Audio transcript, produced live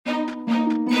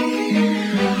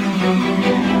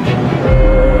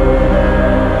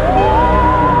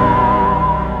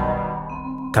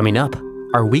Coming up,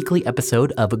 our weekly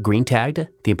episode of Green Tagged,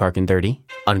 Theme Park in 30.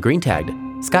 On Green Tagged,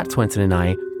 Scott Swenson and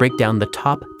I break down the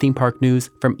top theme park news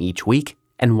from each week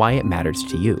and why it matters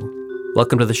to you.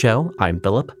 Welcome to the show. I'm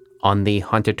Philip. On the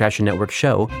Haunted Attraction Network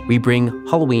show, we bring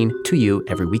Halloween to you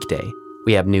every weekday.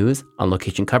 We have news,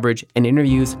 on-location coverage, and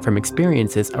interviews from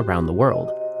experiences around the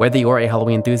world. Whether you're a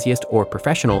Halloween enthusiast or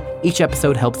professional, each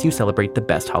episode helps you celebrate the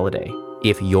best holiday.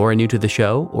 If you're new to the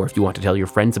show, or if you want to tell your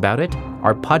friends about it,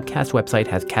 our podcast website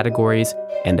has categories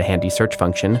and a handy search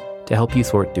function to help you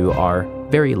sort through our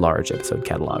very large episode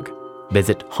catalog.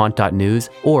 Visit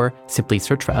haunt.news or simply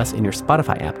search for us in your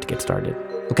Spotify app to get started.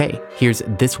 Okay, here's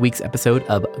this week's episode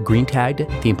of Green Tagged,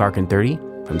 Theme Park in 30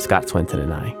 from Scott Swenson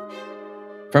and I.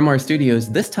 From our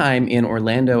studios, this time in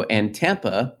Orlando and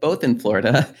Tampa, both in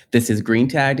Florida, this is Green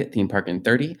Tagged, Theme Park in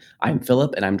 30. I'm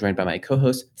Philip, and I'm joined by my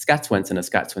co-host, Scott Swenson of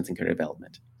Scott Swenson Character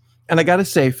Development. And I got to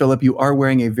say, Philip, you are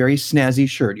wearing a very snazzy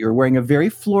shirt. You're wearing a very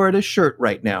Florida shirt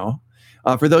right now.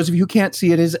 For those of you who can't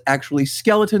see, it is actually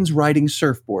skeletons riding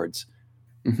surfboards.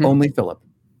 Mm-hmm. Only Philip.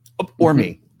 Or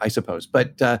me, I suppose.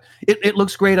 But it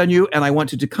looks great on you, and I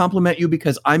wanted to compliment you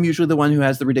because I'm usually the one who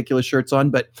has the ridiculous shirts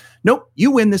on. But nope,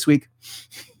 you win this week.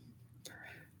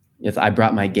 Yes, I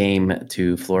brought my game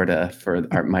to Florida for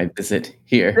my visit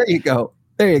here. There you go.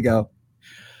 There you go.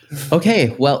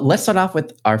 Okay, well, let's start off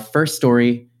with our first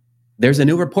story. There's a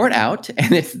new report out,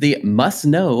 and it's the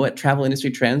must-know travel industry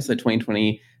trends for the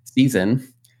 2020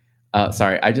 season.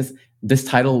 This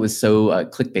title was so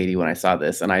clickbaity when I saw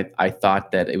this, and I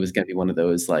thought that it was going to be one of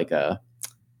those, like, I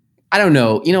don't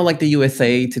know, like the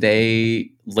USA Today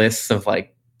lists of,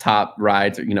 like, top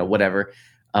rides or, whatever.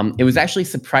 It was actually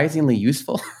surprisingly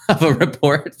useful of a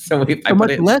report. So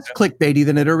much less clickbaity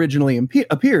than it originally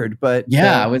appeared. But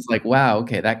yeah, I was like, wow,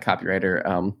 okay, that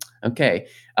copywriter. Okay.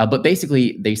 But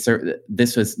basically, this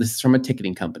is from a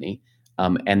ticketing company,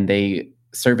 and they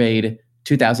surveyed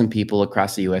 2,000 people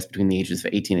across the U.S. between the ages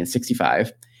of 18 and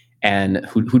 65, and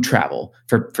who travel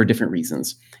for different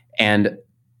reasons. And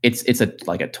it's a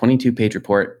 22-page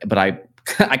report, but I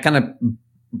kind of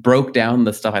broke down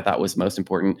the stuff I thought was most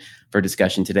important for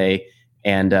discussion today.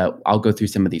 And I'll go through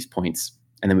some of these points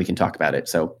and then we can talk about it.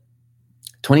 So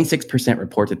 26%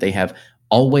 report that they have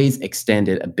always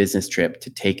extended a business trip to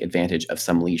take advantage of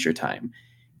some leisure time.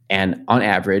 And on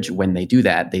average, when they do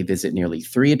that, they visit nearly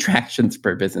 3 attractions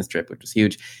per business trip, which is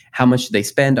huge. How much do they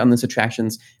spend on those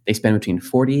attractions? They spend between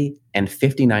 $40 and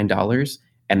 $59,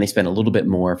 and they spend a little bit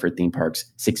more for theme parks,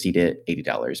 $60 to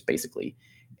 $80, basically.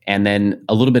 And then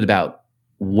a little bit about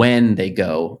when they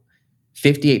go.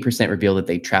 58% reveal that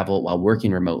they travel while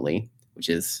working remotely, which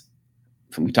is,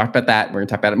 we talked about that. We're going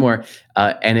to talk about it more.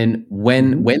 And then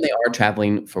when they are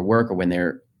traveling for work or when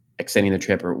they're extending the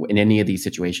trip or in any of these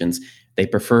situations, they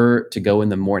prefer to go in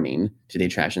the morning to the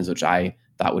attractions, which I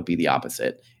thought would be the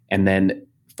opposite. And then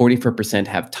 44%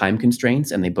 have time constraints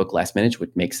and they book last minute,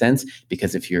 which makes sense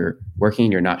because if you're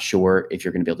working, you're not sure if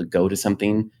you're going to be able to go to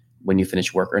something when you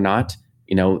finish work or not,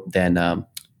 then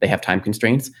they have time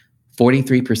constraints.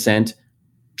 43%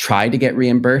 try to get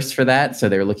reimbursed for that. So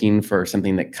they're looking for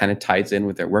something that kind of ties in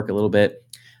with their work a little bit.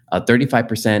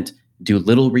 35% do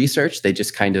little research. They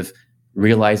just kind of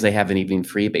realize they have an evening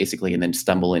free, basically, and then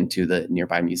stumble into the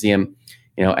nearby museum.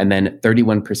 And then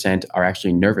 31% are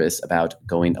actually nervous about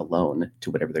going alone to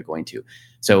whatever they're going to.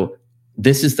 So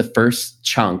this is the first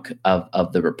chunk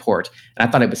of the report. And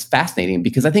I thought it was fascinating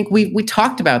because I think we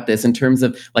talked about this in terms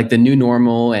of like the new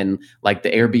normal and like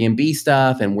the Airbnb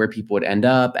stuff and where people would end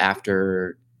up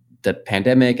after the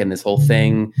pandemic and this whole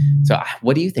thing. So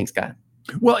what do you think, Scott?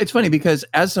 Well, it's funny because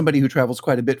as somebody who travels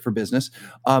quite a bit for business,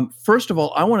 first of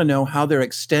all, I want to know how they're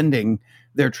extending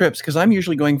their trips because I'm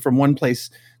usually going from one place,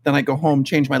 then I go home,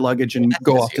 change my luggage, and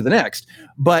go off to the next.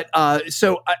 But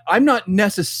so I'm not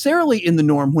necessarily in the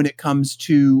norm when it comes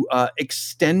to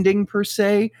extending, per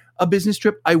se, a business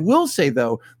trip. I will say,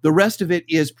 though, the rest of it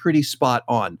is pretty spot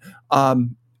on.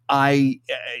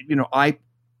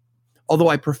 Although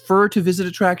I prefer to visit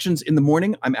attractions in the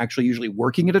morning, I'm actually usually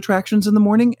working at attractions in the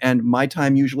morning, and my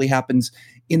time usually happens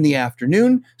in the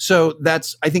afternoon. So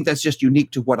I think that's just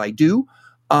unique to what I do.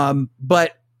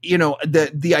 But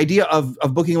the idea of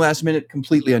booking last minute,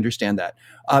 completely understand that.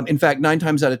 In fact, 9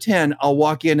 times out of 10, I'll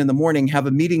walk in the morning, have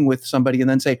a meeting with somebody, and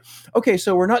then say, okay,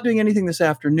 so we're not doing anything this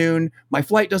afternoon. My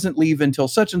flight doesn't leave until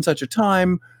such and such a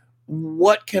time.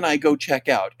 What can I go check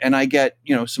out? And I get,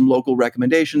 some local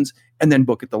recommendations and then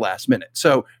book at the last minute.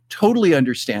 So totally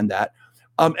understand that.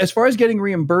 As far as getting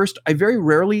reimbursed, I very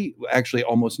rarely, actually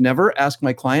almost never, ask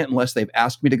my client unless they've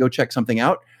asked me to go check something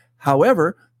out.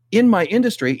 However, in my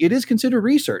industry, it is considered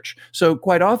research. So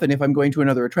quite often, if I'm going to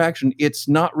another attraction, it's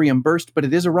not reimbursed, but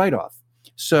it is a write-off.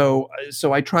 So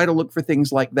I try to look for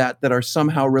things like that are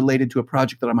somehow related to a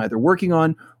project that I'm either working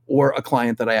on or a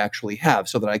client that I actually have,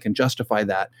 so that I can justify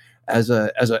that as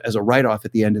a write-off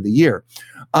at the end of the year.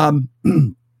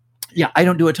 Yeah, I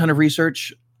don't do a ton of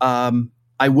research.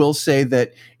 I will say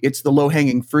that it's the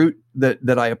low-hanging fruit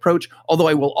that I approach. Although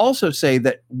I will also say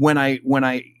that when I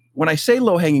say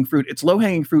low-hanging fruit, it's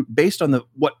low-hanging fruit based on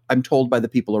what I'm told by the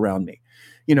people around me.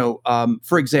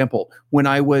 For example, when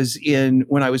I was in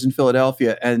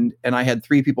Philadelphia and I had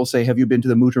 3 people say, "Have you been to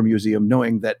the Mutter Museum?"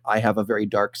 knowing that I have a very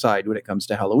dark side when it comes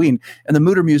to Halloween. And the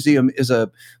Mutter Museum is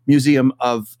a museum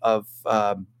of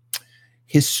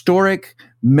historic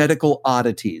medical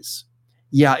oddities.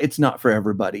 Yeah, it's not for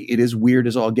everybody. It is weird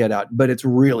as all get out, but it's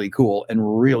really cool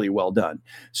and really well done.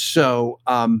 So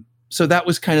that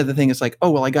was kind of the thing. It's like,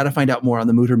 oh, well, I got to find out more on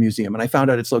the Mutter Museum. And I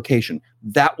found out its location.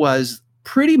 That was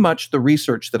pretty much the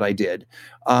research that I did.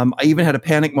 I even had a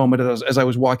panic moment as I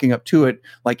was walking up to it,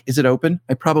 like, is it open?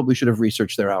 I probably should have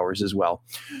researched their hours as well.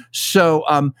 So,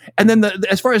 and then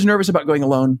as far as nervous about going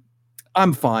alone,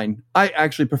 I'm fine. I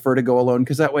actually prefer to go alone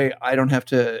because that way I don't have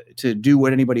to do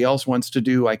what anybody else wants to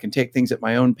do. I can take things at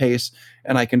my own pace,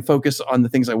 and I can focus on the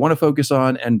things I want to focus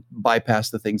on and bypass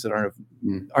the things that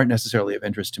aren't necessarily of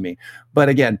interest to me. But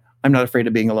again, I'm not afraid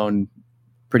of being alone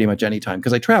pretty much any time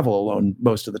because I travel alone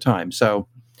most of the time. So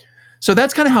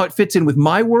that's kind of how it fits in with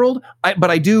my world.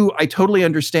 But I totally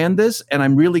understand this, and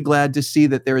I'm really glad to see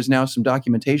that there is now some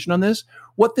documentation on this.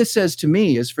 What this says to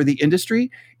me is, for the industry,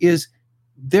 is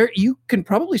you can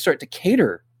probably start to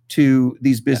cater to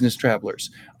these business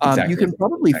travelers. Exactly. You can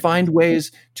probably find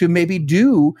ways to maybe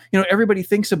do, everybody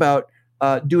thinks about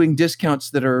doing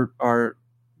discounts that are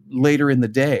later in the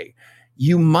day.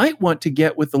 You might want to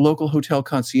get with the local hotel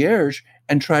concierge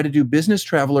and try to do business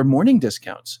traveler morning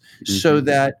discounts so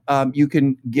that you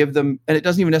can give them, and it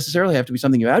doesn't even necessarily have to be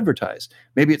something you advertise.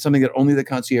 Maybe it's something that only the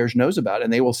concierge knows about,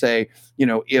 and they will say,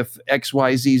 if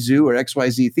XYZ Zoo or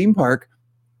XYZ theme park,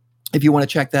 if you want to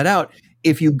check that out,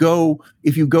 if you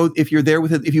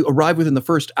arrive within the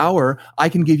first hour, I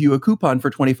can give you a coupon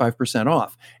for 25%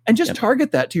 off, and just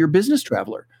target that to your business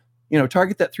traveler.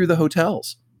 Target that through the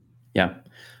hotels. Yeah.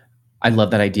 I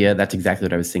love that idea. That's exactly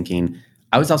what I was thinking.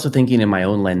 I was also thinking in my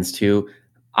own lens too.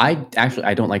 I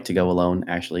don't like to go alone.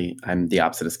 Actually, I'm the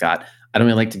opposite of Scott. I don't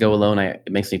really like to go alone. It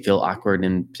makes me feel awkward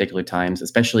in particular times,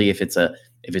 especially if it's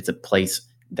a place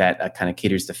that kind of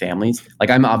caters to families. Like,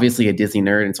 I'm obviously a Disney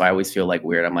nerd, and so I always feel like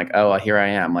weird. I'm like, oh, here I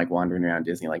am, like wandering around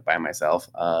Disney like by myself,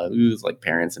 who's like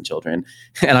parents and children,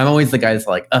 and I'm always the guy that's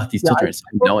like, oh, these children are so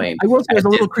annoying. I will say it was a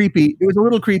little creepy. It was a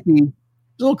little creepy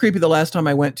the last time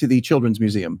I went to the Children's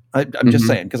Museum. I'm just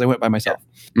saying, because I went by myself.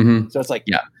 Mm-hmm. So it's like,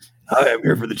 I am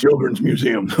here for the Children's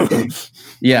Museum.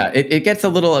 Yeah, it gets a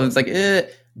little. It's like,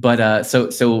 but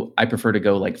so I prefer to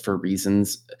go like for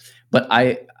reasons. But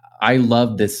I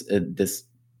love this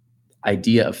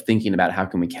idea of thinking about how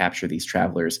can we capture these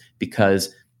travelers,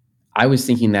 because I was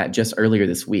thinking that just earlier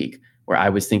this week, where I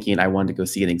was thinking I wanted to go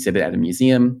see an exhibit at a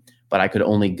museum, but I could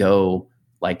only go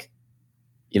like,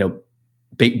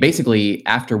 basically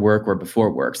after work or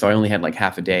before work. So I only had like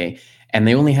half a day, and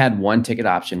they only had one ticket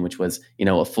option, which was,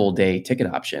 a full day ticket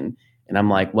option. And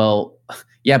I'm like, well,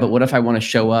 yeah, but what if I want to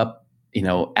show up,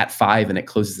 at 5 and it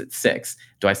closes at 6?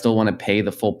 Do I still want to pay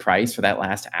the full price for that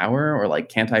last hour? Or like,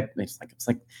 can't I, it's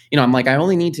like, I'm like, I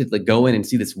only need to like go in and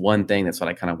see this one thing. That's what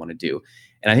I kind of want to do.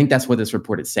 And I think that's what this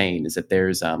report is saying, is that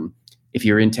there's, if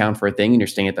you're in town for a thing and you're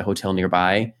staying at the hotel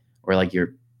nearby, or like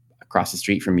you're across the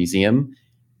street from a museum,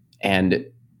 and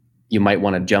you might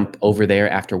want to jump over there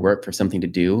after work for something to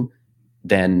do,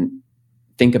 then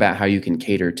think about how you can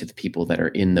cater to the people that are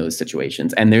in those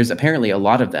situations. And there's apparently a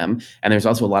lot of them. And there's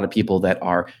also a lot of people that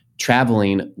are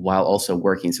traveling while also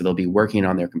working. So they'll be working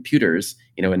on their computers,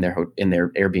 in their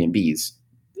Airbnbs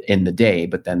in the day,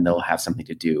 but then they'll have something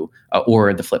to do,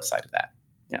 or the flip side of that.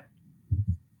 Yeah.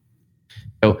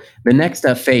 So the next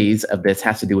phase of this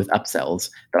has to do with upsells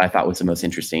that I thought was the most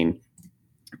interesting.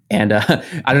 And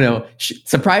I don't know,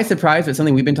 surprise, surprise, but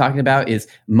something we've been talking about is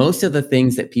most of the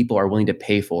things that people are willing to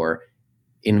pay for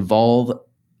involve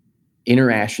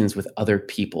interactions with other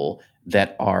people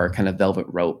that are kind of velvet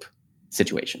rope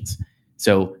situations.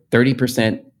 So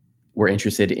 30% were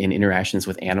interested in interactions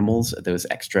with animals, those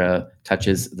extra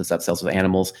touches, those upsells with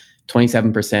animals.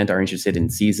 27% are interested in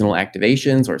seasonal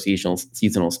activations or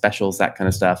seasonal specials, that kind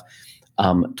of stuff.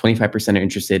 25% are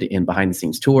interested in behind the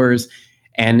scenes tours.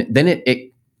 And then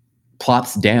it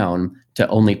plops down to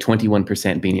only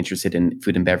 21% being interested in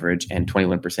food and beverage and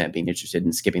 21% being interested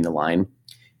in skipping the line.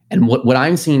 And what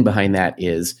I'm seeing behind that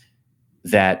is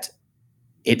that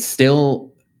it's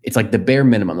still it's like the bare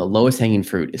minimum, the lowest hanging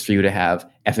fruit is for you to have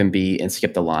F&B and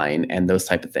skip the line and those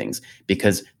type of things,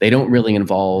 because they don't really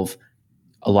involve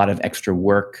a lot of extra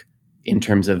work in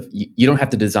terms of you don't have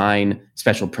to design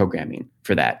special programming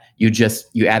for that.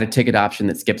 You add a ticket option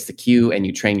that skips the queue and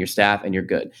you train your staff and you're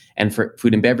good. And for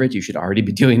food and beverage, you should already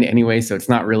be doing it anyway. So it's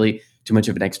not really too much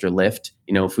of an extra lift,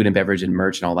 food and beverage and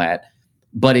merch and all that.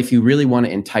 But if you really want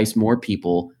to entice more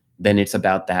people, then it's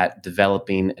about that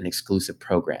developing an exclusive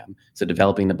program. So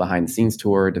developing a behind the scenes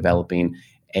tour, developing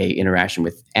a interaction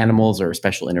with animals or a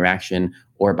special interaction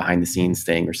or behind the scenes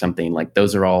thing or something, like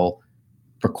those are all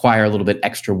require a little bit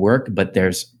extra work, but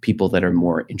there's people that are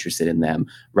more interested in them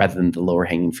rather than the lower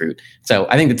hanging fruit. So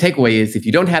I think the takeaway is if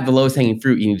you don't have the lowest hanging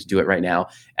fruit, you need to do it right now.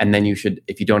 And then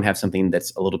if you don't have something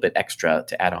that's a little bit extra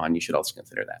to add on, you should also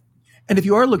consider that. And if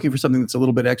you are looking for something that's a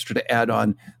little bit extra to add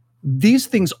on, these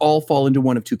things all fall into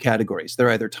one of two categories. They're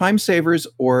either time savers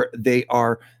or they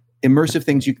are immersive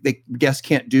things the guests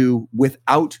can't do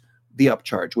without the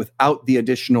upcharge, without the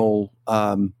additional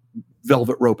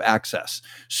velvet rope access.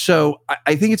 So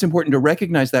I think it's important to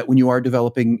recognize that when you are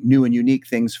developing new and unique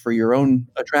things for your own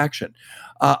attraction.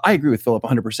 I agree with Philip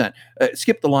 100%.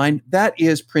 Skip the line. That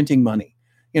is printing money.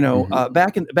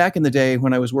 Back in the day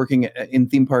when I was working in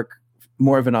theme park,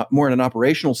 more in an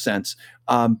operational sense,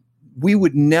 we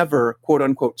would never, quote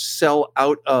unquote, sell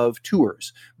out of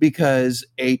tours, because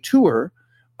a tour,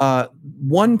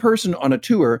 one person on a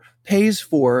tour pays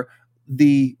for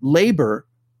the labor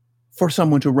for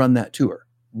someone to run that tour.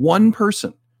 One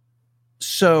person.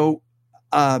 So,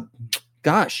 you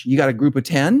got a group of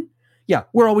 10? Yeah,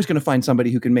 we're always going to find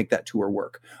somebody who can make that tour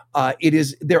work.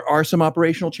 There are some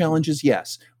operational challenges,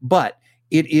 yes, but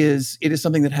it is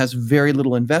something that has very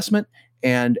little investment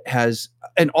and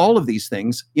all of these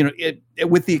things,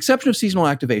 with the exception of seasonal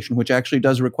activation, which actually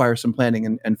does require some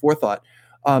planning and forethought,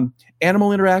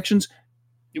 animal interactions,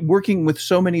 working with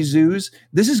so many zoos,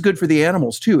 this is good for the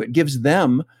animals too. It gives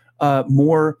them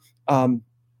more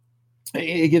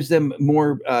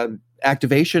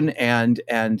activation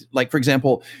and like, for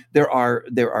example, there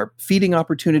are feeding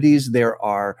opportunities, there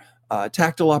are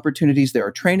tactile opportunities, there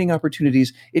are training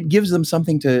opportunities. It gives them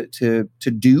something to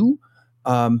do.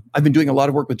 I've been doing a lot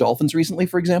of work with dolphins recently,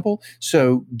 for example.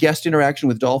 So guest interaction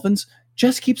with dolphins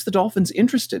just keeps the dolphins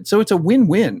interested. So it's a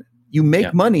win-win. You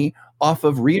make money off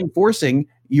of reinforcing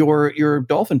your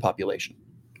dolphin population.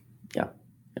 Yeah.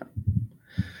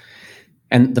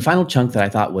 And the final chunk that I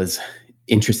thought was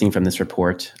interesting from this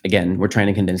report, again, we're trying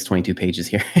to condense 22 pages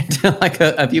here into like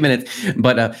a few minutes,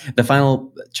 but the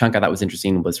final chunk I thought was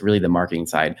interesting was really the marketing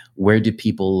side. Where do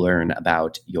people learn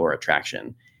about your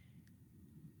attraction?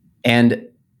 And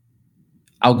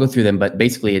I'll go through them, but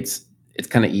basically it's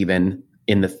kind of even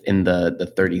in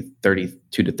the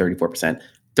 32 to 34%.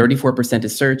 34%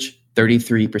 is search,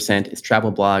 33% is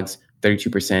travel blogs,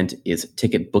 32% is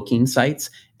ticket booking sites,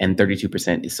 and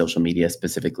 32% is social media,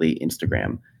 specifically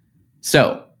Instagram.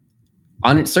 So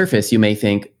on its surface, you may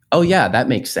think, oh yeah, that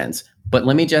makes sense. But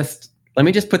let me just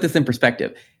put this in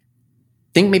perspective.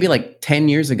 Think maybe like 10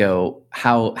 years ago,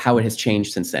 how it has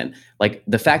changed since then. Like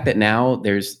the fact that now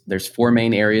there's four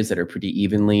main areas that are pretty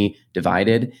evenly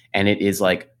divided, and it is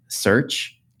like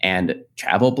search and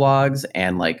travel blogs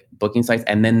and like booking sites,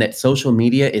 and then that social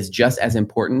media is just as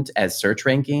important as search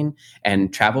ranking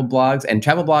and travel blogs. And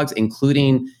travel blogs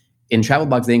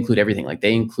they include everything. Like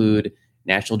they include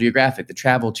National Geographic, the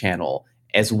Travel Channel,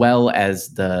 as well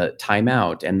as the Time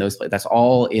Out, and that's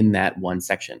all in that one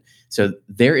section. So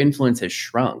their influence has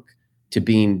shrunk to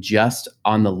being just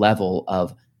on the level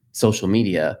of social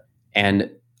media.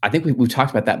 And I think we've talked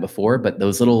about that before, but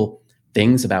those little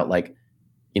things about like,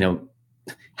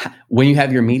 when you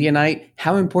have your media night,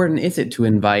 how important is it to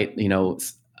invite,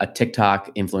 a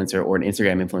TikTok influencer or an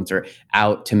Instagram influencer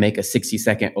out to make a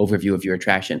 60-second overview of your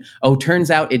attraction? Oh, turns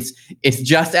out it's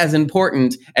just as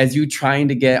important as you trying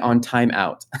to get on Time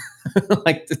Out.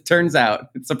 Like it turns out,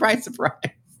 surprise, surprise.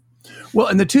 Well,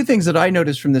 and the two things that I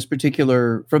noticed from this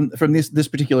particular this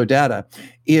particular data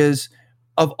is,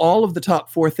 of all of the top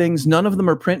four things, none of them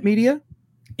are print media.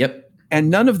 Yep.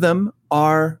 And none of them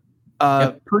are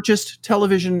purchased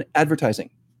television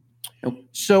advertising. Nope.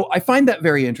 So I find that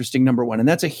very interesting, number one, and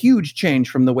that's a huge change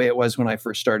from the way it was when I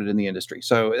first started in the industry.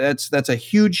 So that's a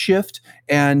huge shift,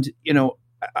 and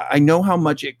I know how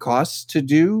much it costs to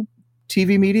do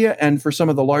TV media, and for some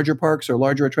of the larger parks or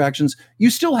larger attractions, you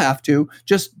still have to,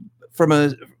 just from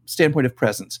a standpoint of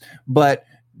presence. But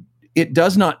it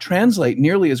does not translate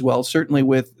nearly as well, certainly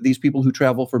with these people who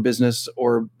travel for business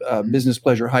or business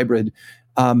pleasure hybrid.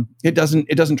 It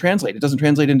doesn't translate. It doesn't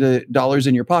translate into dollars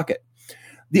in your pocket.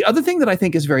 The other thing that I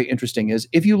think is very interesting is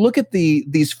if you look at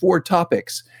these four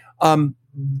topics,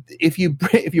 if you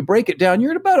break it down,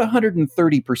 you're at about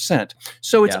 130%.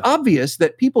 So it's Yeah. obvious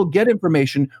that people get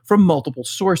information from multiple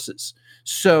sources.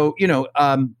 So,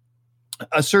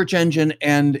 a search engine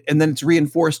and then it's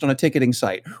reinforced on a ticketing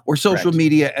site, or social Correct.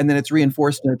 media and then it's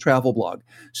reinforced in a travel blog.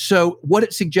 So what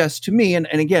it suggests to me, and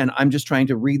again, I'm just trying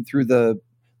to read through the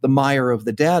mire of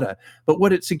the data, but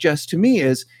what it suggests to me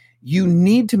is you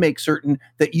need to make certain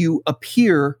that you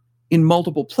appear in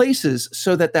multiple places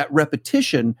so that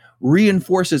repetition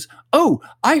reinforces, oh,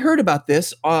 I heard about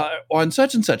this on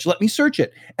such and such, let me search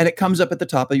it, and it comes up at the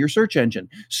top of your search engine.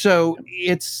 So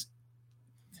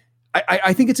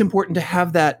I think it's important to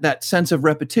have that sense of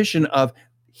repetition of,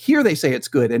 here they say it's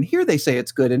good, and here they say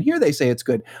it's good, and here they say it's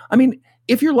good. I mean,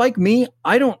 if you're like me,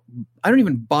 I don't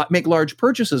even make large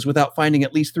purchases without finding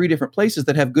at least 3 different places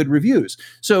that have good reviews.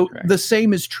 So Correct. the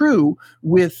same is true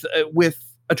with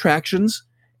attractions.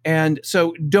 And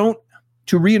so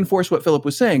to reinforce what Philip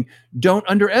was saying, don't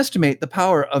underestimate the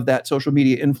power of that social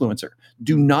media influencer.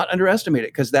 Do not underestimate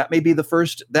it, because that may be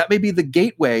the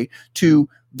gateway to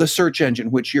the search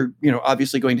engine, which you're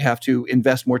obviously going to have to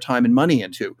invest more time and money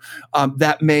into.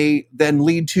 That may then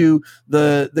lead to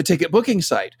the ticket booking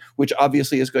site, which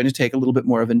obviously is going to take a little bit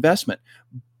more of investment.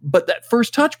 But that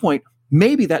first touch point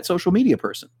may be that social media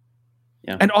person.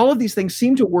 Yeah. And all of these things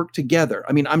seem to work together.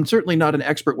 I mean, I'm certainly not an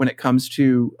expert when it comes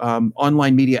to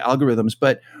online media algorithms,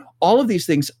 but all of these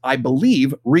things, I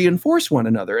believe, reinforce one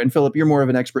another. And Philip, you're more of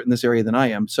an expert in this area than I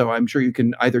am, so I'm sure you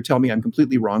can either tell me I'm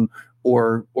completely wrong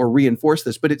or reinforce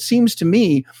this. But it seems to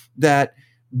me that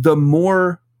the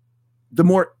more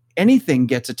anything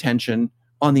gets attention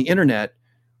on the internet,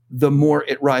 the more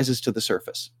it rises to the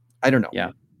surface. I don't know.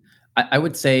 Yeah. I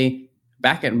would say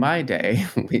back in my day,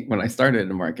 when I started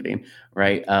in marketing,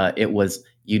 right, it was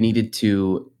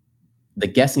the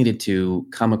guest needed to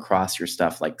come across your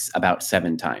stuff like about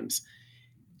 7 times.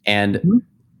 And Mm-hmm.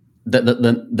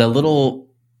 the little,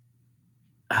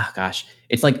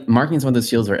 it's like marketing is one of those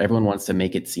fields where everyone wants to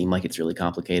make it seem like it's really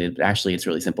complicated, but actually it's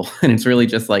really simple. And it's really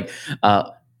just like,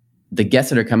 the guests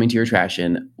that are coming to your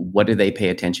attraction, what do they pay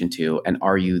attention to? And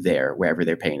are you there wherever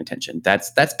they're paying attention?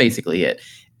 That's basically it.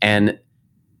 And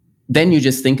then you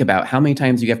just think about how many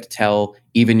times you have to tell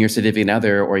even your significant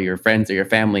other or your friends or your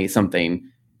family something.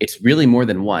 It's really more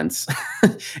than once.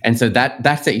 And so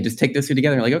that's it. You just take those 2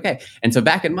 together and you're like, okay. And so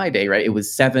back in my day, right, it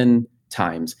was 7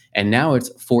 times. And now it's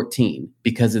 14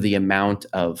 because of the amount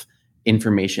of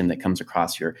information that comes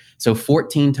across here. So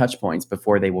 14 touch points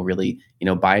before they will really,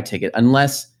 buy a ticket,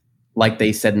 unless, like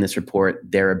they said in this report,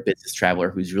 they're a business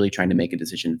traveler who's really trying to make a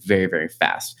decision very, very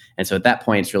fast. And so at that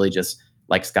point, it's really just,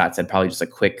 like Scott said, probably just a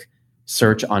quick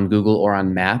search on Google or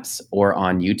on Maps or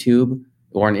on YouTube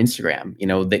or on Instagram.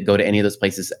 They go to any of those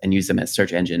places and use them as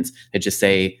search engines that just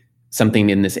say something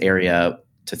in this area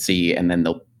to see, and then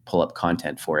they'll pull up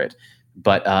content for it.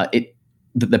 But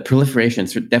the proliferation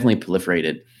definitely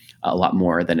proliferated a lot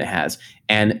more than it has.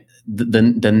 And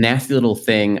the nasty little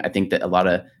thing I think that a lot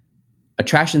of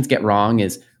attractions get wrong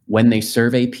is when they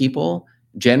survey people,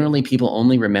 generally people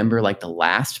only remember like the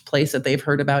last place that they've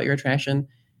heard about your attraction.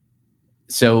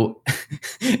 So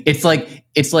it's like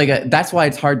that's why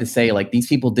it's hard to say, like, these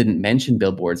people didn't mention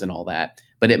billboards and all that,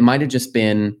 but it might have just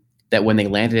been that when they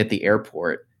landed at the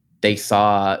airport, they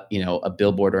saw, a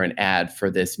billboard or an ad for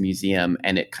this museum,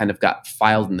 and it kind of got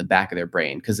filed in the back of their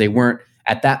brain, because they weren't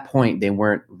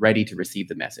ready to receive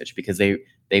the message, because they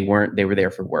were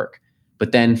there for work.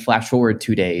 But then flash forward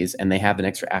 2 days and they have an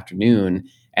extra afternoon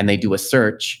and they do a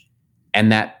search,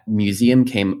 and that museum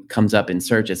comes up in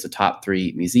search as the top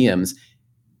 3 museums.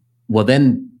 Well,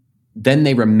 then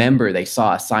they remember they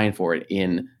saw a sign for it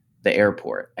in the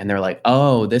airport, and they're like,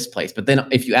 oh, this place. But then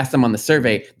if you ask them on the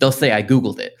survey, they'll say, I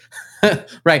Googled it.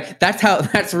 Right.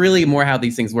 That's really more how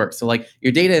these things work. So like,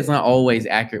 your data is not always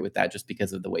accurate with that, just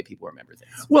because of the way people remember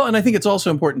things. Well, and I think it's also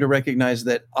important to recognize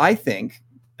that I think,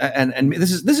 and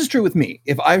this is true with me,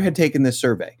 if I had taken this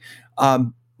survey,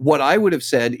 what I would have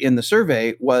said in the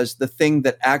survey was the thing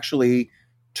that actually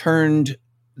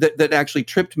that actually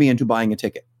tripped me into buying a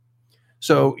ticket.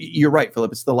 So you're right,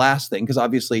 Philip. It's the last thing, because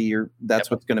obviously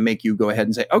that's what's going to make you go ahead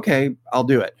and say, okay, I'll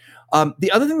do it. The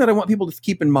other thing that I want people to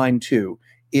keep in mind too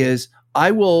is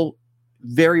I will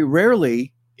very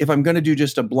rarely, if I'm going to do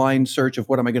just a blind search of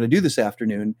what am I going to do this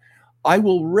afternoon, I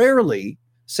will rarely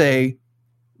say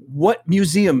what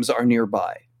museums are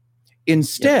nearby.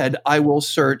 Instead, I will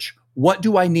search, what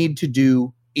do I need to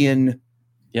do in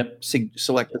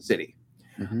select the city.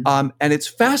 Mm-hmm. And it's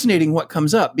fascinating what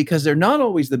comes up, because they're not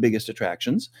always the biggest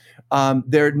attractions.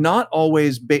 They're not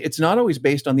always. It's not always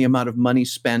based on the amount of money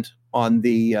spent on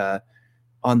the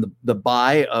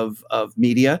buy of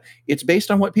media. It's based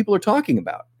on what people are talking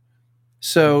about.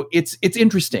 So it's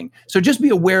interesting. So just be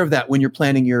aware of that when you're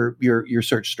planning your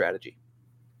search strategy.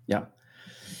 Yeah.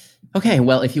 Okay,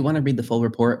 well, if you want to read the full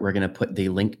report, we're going to put the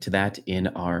link to that in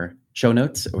our show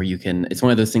notes, or you can, it's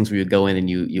one of those things where you go in and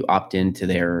you opt into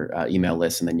their email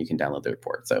list, and then you can download the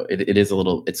report. So it is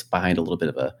it's behind a little bit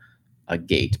of a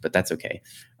gate, but that's okay.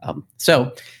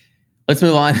 So let's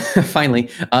move on finally.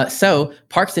 So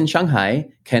parks in Shanghai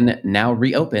can now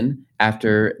reopen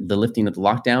after the lifting of the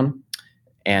lockdown.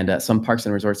 And some parks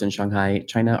and resorts in Shanghai,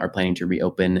 China, are planning to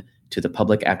reopen to the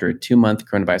public after a 2-month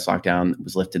coronavirus lockdown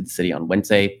was lifted in the city on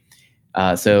Wednesday.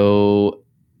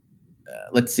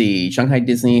 Let's see. Shanghai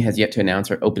Disney has yet to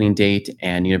announce our opening date,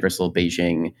 and Universal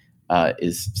Beijing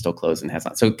is still closed and has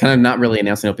not. So kind of not really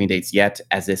announcing opening dates yet,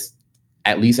 at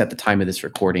least at the time of this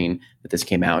recording that this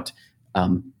came out.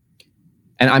 And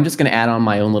I'm just going to add on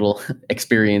my own little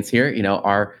experience here.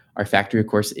 Our factory, of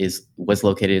course, was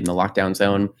located in the lockdown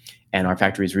zone, and our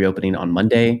factory is reopening on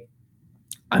Monday.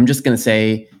 I'm just going to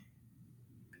say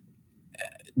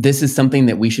this is something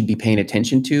that we should be paying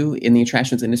attention to in the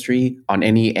attractions industry on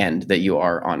any end that you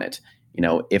are on it.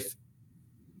 If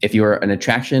you're an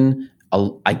attraction,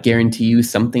 I guarantee you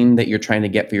something that you're trying to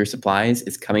get for your supplies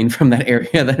is coming from that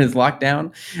area that is locked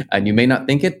down. And you may not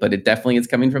think it, but it definitely is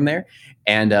coming from there.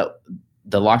 And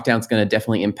the lockdown is going to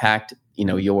definitely impact,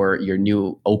 your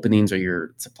new openings or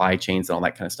your supply chains and all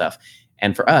that kind of stuff.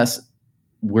 And for us,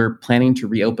 we're planning to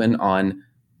reopen on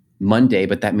Monday,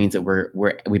 but that means that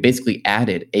we basically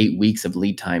added 8 weeks of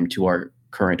lead time to our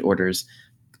current orders.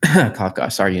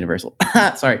 Gosh, sorry, Universal.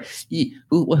 Sorry,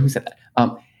 who said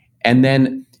that? And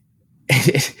then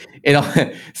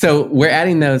so we're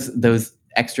adding those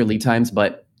extra lead times,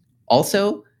 but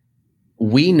also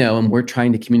we know, and we're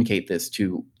trying to communicate this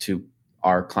to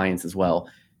our clients as well,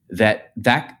 that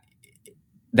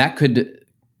could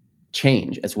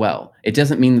change as well. It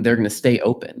doesn't mean that they're going to stay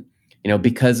open,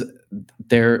 because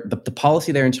the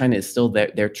policy there in China is still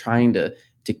there. They're trying to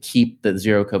keep the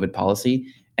zero COVID policy,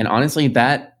 and honestly,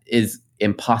 that is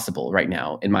impossible right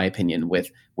now, in my opinion. With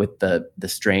the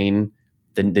strain,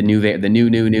 the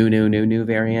new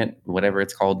variant, whatever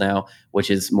it's called now, which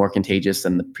is more contagious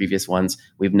than the previous ones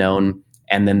we've known,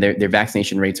 and then their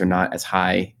vaccination rates are not as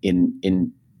high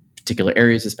in particular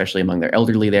areas, especially among their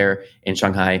elderly there in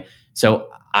Shanghai. So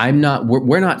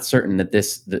we're not certain that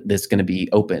this is going to be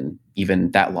open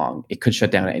even that long. It could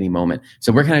shut down at any moment.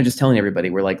 So we're kind of just telling everybody,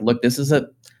 we're like, look, this is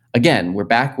we're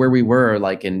back where we were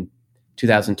like in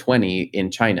 2020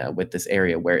 in China with this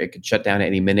area where it could shut down at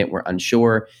any minute. We're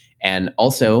unsure. And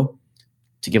also,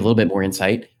 to give a little bit more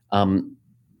insight,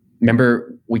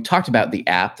 remember we talked about the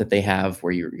app that they have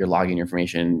where you're logging your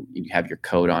information, you have your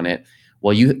code on it.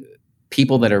 Well,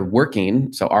 people that are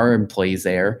working, so our employees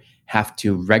there, have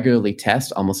to regularly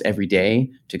test almost every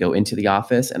day to go into the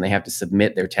office, and they have to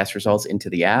submit their test results into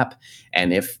the app.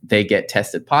 And if they get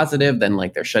tested positive, then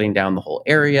they're shutting down the whole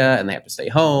area and they have to stay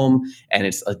home, and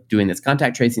it's doing this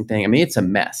contact tracing thing. I mean, it's a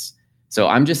mess. So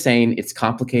I'm just saying it's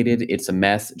complicated. It's a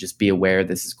mess. Just be aware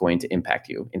this is going to impact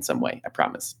you in some way. I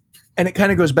promise. And it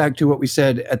kind of goes back to what we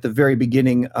said at the very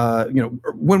beginning,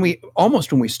 when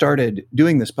we started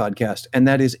doing this podcast, and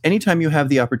that is anytime you have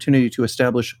the opportunity to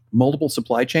establish multiple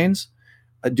supply chains,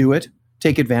 do it,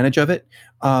 take advantage of it.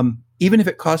 Even if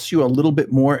it costs you a little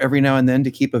bit more every now and then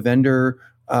to keep a vendor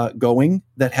going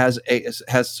that has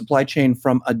supply chain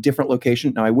from a different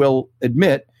location. Now, I will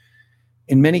admit,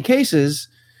 in many cases,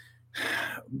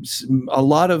 a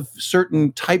lot of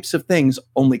certain types of things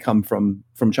only come from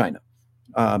China.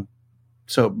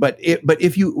 But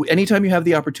anytime you have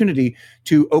the opportunity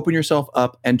to open yourself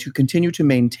up and to continue to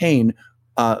maintain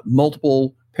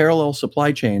multiple parallel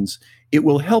supply chains, it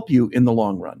will help you in the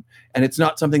long run. And it's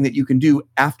not something that you can do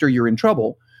after you're in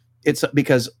trouble. It's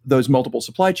because those multiple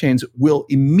supply chains will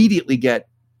immediately get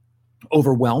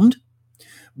overwhelmed.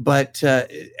 But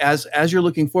as you're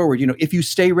looking forward, if you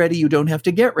stay ready, you don't have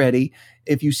to get ready.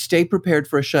 If you stay prepared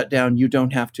for a shutdown, you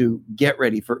don't have to get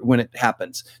ready for when it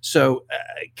happens. So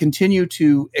continue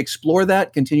to explore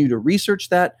that, continue to research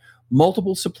that.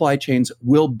 Multiple supply chains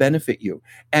will benefit you.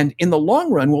 And in the long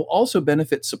run, will also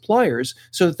benefit suppliers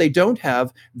so that they don't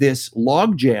have this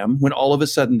log jam when all of a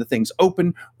sudden the things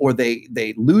open or they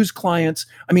lose clients.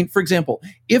 I mean, for example,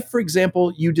 if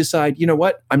you decide, you know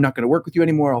what, I'm not going to work with you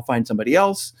anymore, I'll find somebody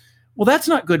else. Well, that's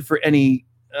not good for any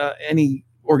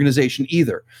organization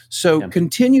either. So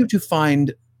continue to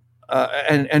find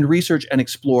and research and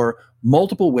explore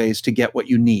multiple ways to get what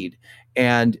you need.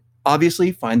 And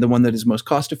obviously, find the one that is most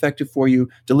cost effective for you,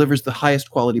 delivers the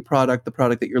highest quality product, the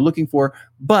product that you're looking for,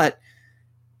 but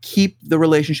keep the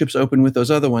relationships open with those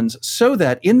other ones so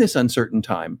that in this uncertain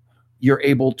time, you're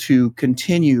able to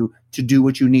continue to do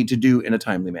what you need to do in a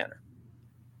timely manner.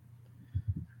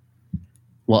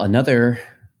 Well, another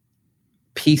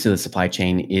piece of the supply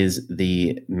chain is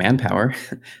the manpower.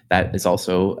 That is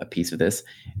also a piece of this.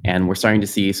 And we're starting to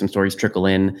see some stories trickle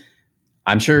in.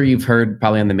 I'm sure you've heard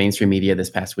probably on the mainstream media this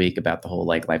past week about the whole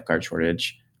like lifeguard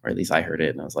shortage, or at least I heard it.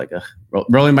 And I was like,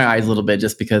 rolling my eyes a little bit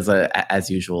just because, as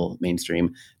usual,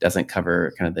 mainstream doesn't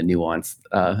cover kind of the nuance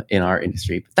in our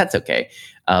industry. But that's okay.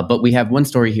 But we have one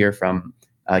story here from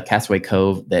Castaway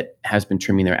Cove that has been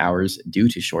trimming their hours due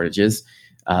to shortages.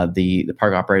 The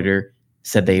park operator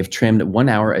said they've trimmed 1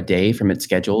 hour a day from its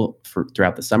schedule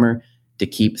throughout the summer to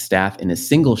keep staff in a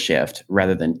single shift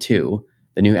rather than two.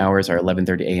 The new hours are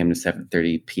 11:30 a.m. to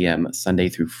 7:30 p.m. Sunday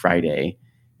through Friday,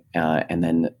 and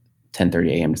then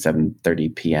 10:30 a.m. to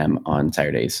 7:30 p.m. on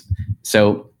Saturdays.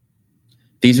 So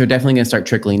these are definitely going to start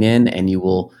trickling in, and you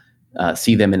will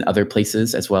see them in other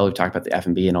places as well. We've talked about the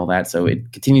F&B and all that. So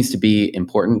it continues to be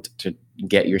important to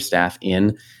get your staff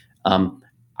in.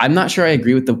 I'm not sure I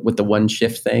agree with the one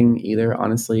shift thing either,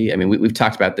 honestly. I mean, we've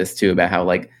talked about this too, about how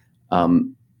like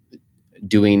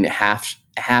doing half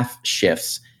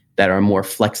shifts that are more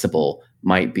flexible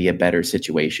might be a better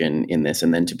situation in this,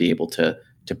 and then to be able to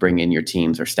bring in your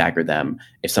teams or stagger them.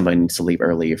 If somebody needs to leave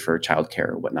early for childcare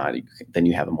or whatnot, then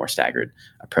you have a more staggered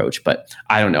approach. But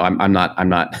I don't know. I'm not I'm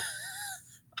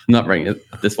not running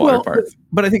this far apart.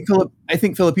 But I think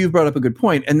Philip, you've brought up a good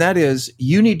point, and that is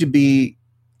you need to be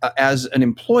as an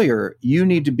employer, you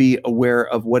need to be aware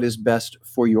of what is best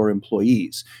for your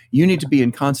employees. You need to be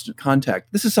in constant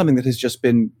contact. This is something that has just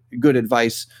been good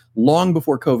advice long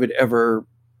before COVID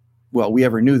we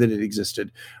ever knew that it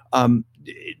existed.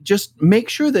 Just make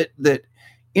sure that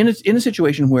in a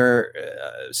situation where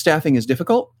staffing is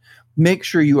difficult, make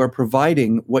sure you are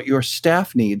providing what your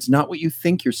staff needs, not what you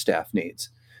think your staff needs.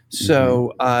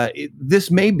 So this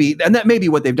may be, and that may be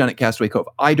what they've done at Castaway Cove.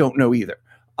 I don't know either.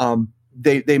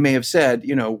 They may have said,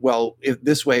 well, if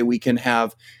this way we can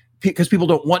have, because people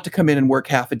don't want to come in and work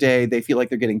half a day. They feel like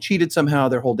they're getting cheated somehow.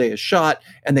 Their whole day is shot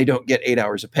and they don't get 8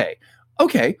 hours of pay.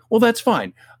 Okay, well, that's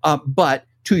fine. But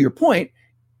to your point,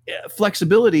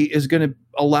 flexibility is going to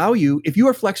allow you, if you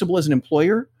are flexible as an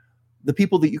employer, the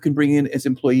people that you can bring in as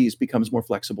employees becomes more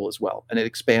flexible as well. And it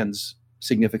expands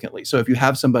significantly. So if you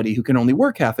have somebody who can only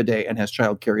work half a day and has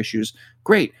childcare issues,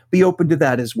 great, be open to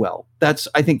that as well.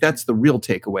 I think that's the real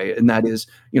takeaway. And that is,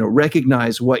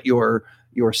 recognize what your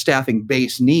staffing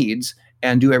base needs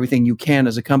and do everything you can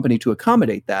as a company to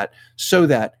accommodate that so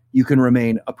that you can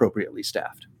remain appropriately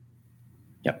staffed.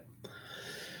 Yep.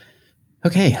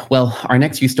 Okay. Well, our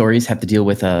next few stories have to deal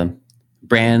with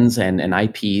brands and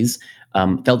IPs.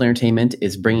 Feld Entertainment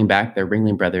is bringing back their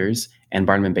Ringling Brothers and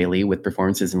Barnum & Bailey with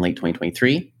performances in late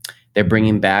 2023. They're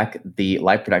bringing back the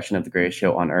live production of The Greatest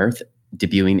Show on Earth,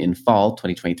 debuting in fall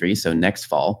 2023, so next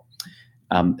fall.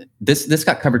 This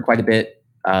got covered quite a bit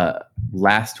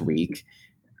last week,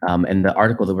 and the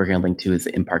article that we're going to link to is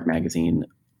the InPark Magazine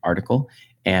article.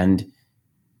 And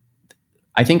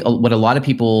I think what a lot of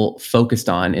people focused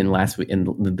on in last week in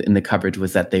the coverage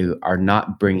was that they are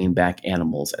not bringing back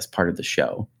animals as part of the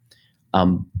show.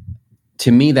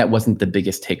 To me, that wasn't the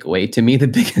biggest takeaway. To me, the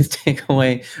biggest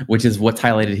takeaway, which is what's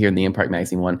highlighted here in the InPark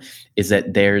Magazine one, is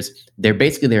that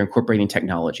they're incorporating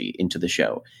technology into the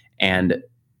show. And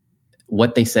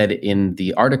what they said in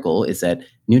the article is that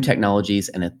new technologies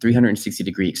and a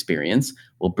 360-degree experience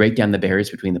will break down the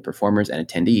barriers between the performers and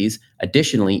attendees.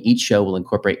 Additionally, each show will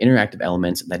incorporate interactive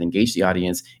elements that engage the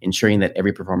audience, ensuring that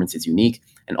every performance is unique.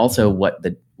 And also, what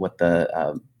the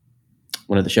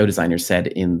one of the show designers said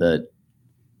in the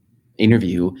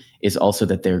interview is also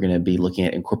that they're going to be looking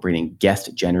at incorporating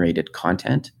guest-generated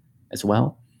content as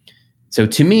well. So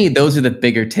to me, those are the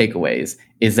bigger takeaways,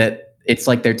 is that it's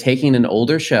like they're taking an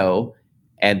older show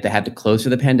and they had to close for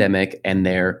the pandemic and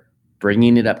they're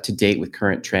bringing it up to date with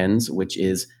current trends, which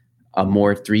is a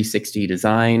more 360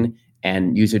 design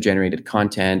and user-generated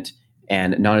content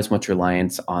and not as much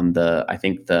reliance on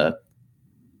the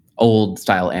old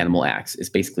style animal acts. Is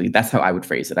basically, that's how I would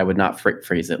phrase it. I would not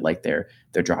phrase it like they're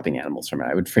dropping animals from it.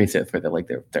 I would phrase it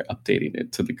they're updating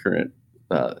it to the current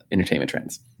entertainment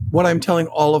trends. What I'm telling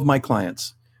all of my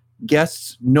clients,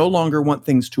 guests no longer want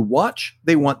things to watch,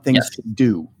 they want things to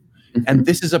do. Mm-hmm. And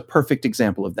this is a perfect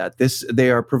example of that. They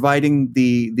are providing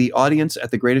the audience at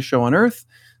The Greatest Show on Earth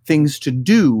things to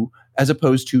do as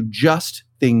opposed to just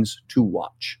things to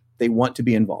watch. They want to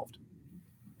be involved.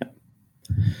 Yep.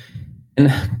 And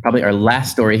probably our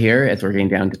last story here, as we're getting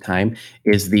down to time,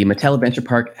 is the Mattel Adventure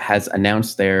Park has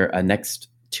announced their next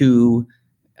two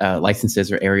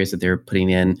licenses or areas that they're putting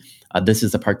in. This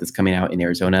is a park that's coming out in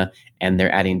Arizona, and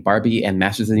they're adding Barbie and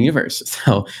Masters of the Universe.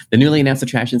 So the newly announced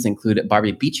attractions include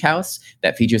Barbie Beach House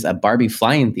that features a Barbie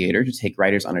flying theater to take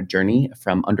riders on a journey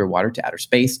from underwater to outer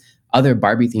space. Other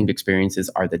Barbie-themed experiences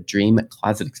are the Dream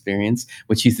Closet Experience,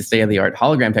 which uses state-of-the-art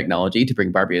hologram technology to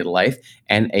bring Barbie to life,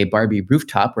 and a Barbie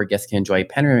rooftop where guests can enjoy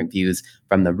panoramic views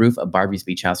from the roof of Barbie's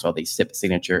beach house while they sip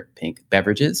signature pink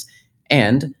beverages.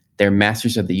 And their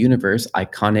Masters of the Universe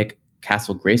iconic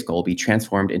Castle Grayskull will be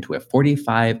transformed into a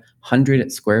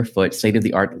 4,500 square foot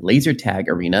state-of-the-art laser tag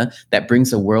arena that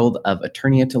brings a world of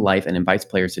Eternia to life and invites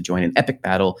players to join an epic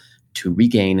battle to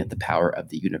regain the power of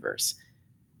the universe.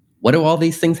 What do all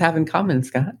these things have in common,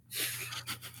 Scott?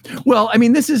 Well, I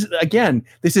mean, this is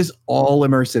all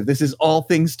immersive. This is all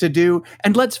things to do.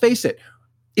 And let's face it,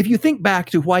 if you think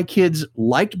back to why kids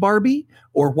liked Barbie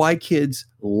or why kids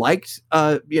liked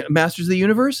Masters of the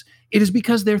Universe, it is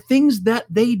because they're things that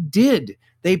they did.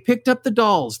 They picked up the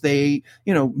dolls. They,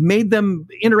 made them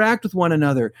interact with one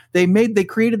another. They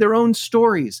created their own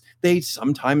stories. They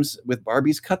sometimes, with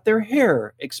Barbies, cut their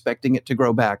hair, expecting it to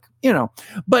grow back,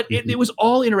 But it was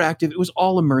all interactive. It was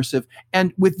all immersive.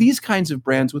 And with these kinds of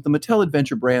brands, with the Mattel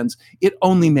Adventure brands, it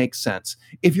only makes sense.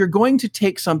 If you're going to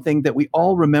take something that we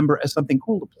all remember as something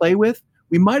cool to play with,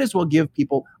 we might as well give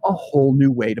people a whole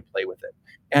new way to play with it.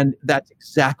 And that's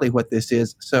exactly what this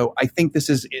is. So I think this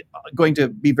is going to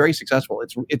be very successful.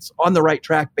 It's on the right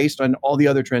track based on all the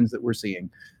other trends that we're seeing.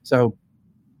 So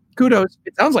kudos.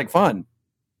 It sounds like fun.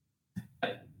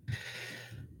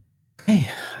 Hey,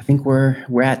 I think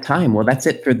we're at time. Well, that's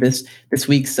it for this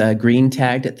week's Green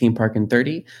Tagged at Theme Park in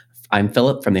 30. I'm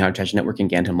Philip from the Haunted Attraction Network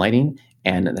and Gantom Lighting,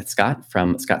 and that's Scott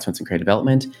from Scott Swenson Creative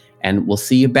Development. And we'll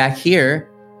see you back here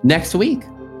next week.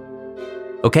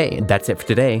 Okay, that's it for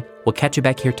today. We'll catch you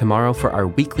back here tomorrow for our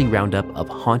weekly roundup of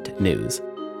haunt news.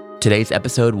 Today's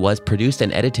episode was produced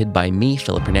and edited by me,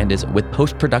 Philip Hernandez, with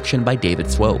post-production by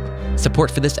David Swope. Support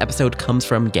for this episode comes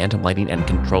from Gantom Lighting and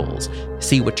Controls.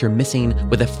 See what you're missing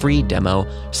with a free demo.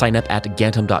 Sign up at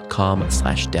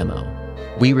gantom.com/demo.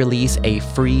 We release a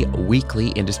free weekly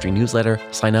industry newsletter.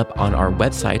 Sign up on our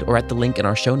website or at the link in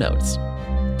our show notes.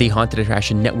 The Haunted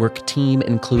Attraction Network team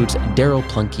includes Daryl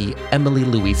Plunkey, Emily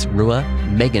Louise Rua,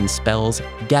 Megan Spells,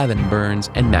 Gavin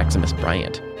Burns, and Maximus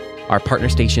Bryant. Our partner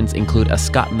stations include A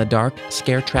Scott in the Dark,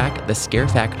 Scare Track, The Scare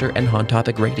Factor, and Haunt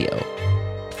Topic Radio.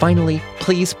 Finally,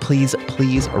 please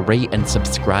rate and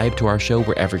subscribe to our show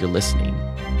wherever you're listening.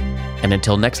 And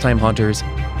until next time, Haunters,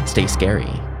 stay scary.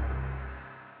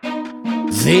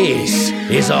 This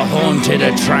is a Haunted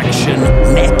Attraction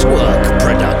Network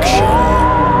production.